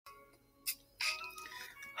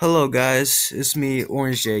Hello guys, it's me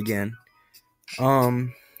Orange J again.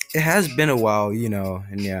 Um it has been a while,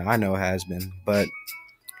 and yeah, I know it has been, but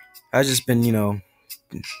I've just been,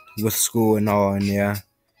 with school and all, and yeah.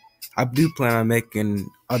 I do plan on making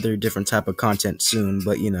other different type of content soon,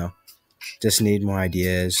 but just need more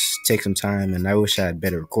ideas, take some time, and I wish I had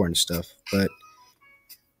better recording stuff, but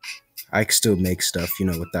I can still make stuff,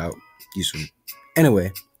 without using.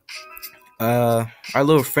 Anyway, our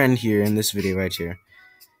little friend here in this video right here,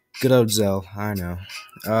 good old Zell, I know.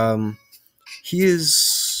 He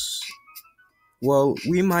is Well,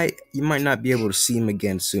 you might not be able to see him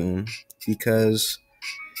again soon because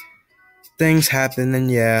things happen,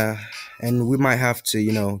 and yeah, and we might have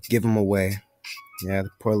to, give him away. Yeah, the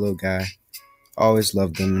poor little guy. Always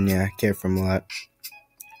loved him, and yeah, cared for him a lot.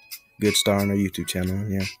 Good star on our YouTube channel,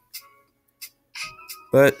 yeah.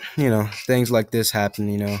 But, things like this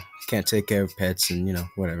happen, can't take care of pets and,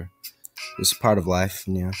 whatever. It's part of life,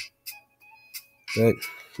 and yeah. But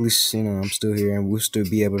at least, I'm still here and we'll still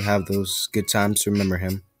be able to have those good times to remember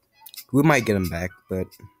him. We might get him back, but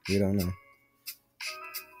we don't know.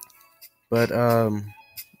 But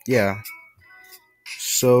yeah.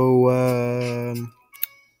 So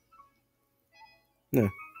yeah.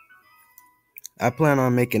 I plan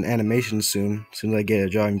on making animations soon as I get a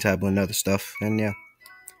drawing tablet and other stuff. And yeah.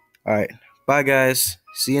 Alright. Bye guys.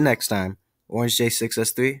 See you next time. Orange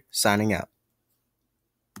J6S3 signing out.